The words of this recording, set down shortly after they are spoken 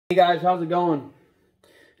Hey guys, how's it going?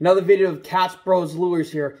 Another video of Kaatz Bros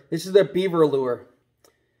Lures here. This is their Beaver lure.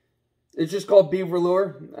 It's just called Beaver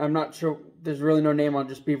lure. I'm not sure. There's really no name on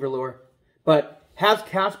just Beaver lure. But has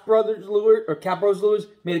Kaatz Bros Lures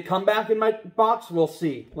made a comeback in my box? We'll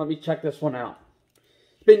see. Let me check this one out.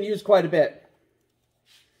 It's been used quite a bit.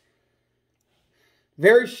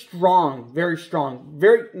 Very strong. Very strong.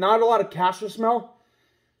 Not a lot of caster smell.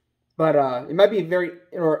 But it might be a very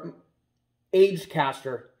aged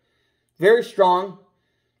caster. Very strong.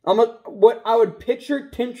 What I would picture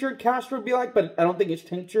tinctured caster would be like, but I don't think it's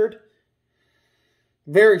tinctured.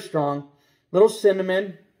 Very strong. Little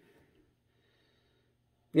cinnamon.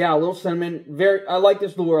 Yeah, a little cinnamon. I like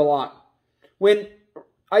this lure a lot. When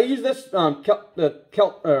I use this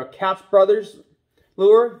Kaatz Brothers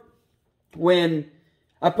lure, when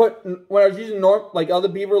I was using other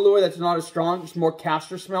Beaver lure that's not as strong, just more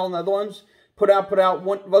caster smell than the other ones, put out,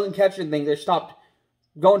 wasn't catching anything. They stopped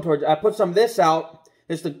going towards it. I put some of this out.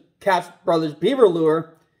 It's the Kaatz Brothers Beaver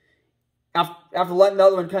lure. After letting the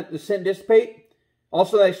other one the scent dissipate,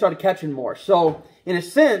 also they started catching more. So, in a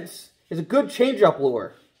sense, it's a good change-up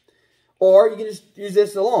lure. Or you can just use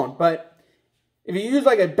this alone. But if you use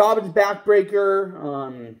like a Dobbins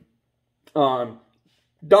backbreaker, done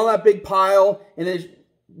that big pile, and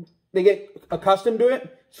they get accustomed to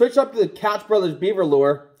it, switch up to the Kaatz Brothers Beaver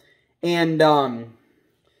lure, and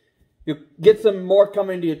you get some more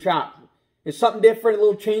coming into your trap. It's something different, a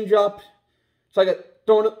little change up. It's like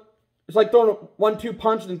throwing a 1-2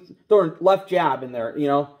 punch and throwing a left jab in there, you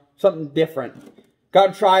know, something different.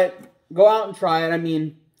 Gotta try it. Go out and try it. I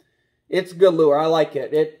mean, it's a good lure. I like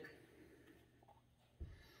it. It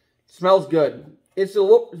smells good. It's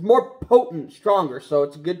more potent, stronger, so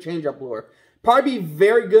it's a good change-up lure. Probably be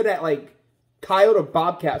very good at like coyote or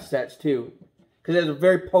bobcat sets too, because it has a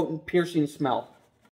very potent, piercing smell.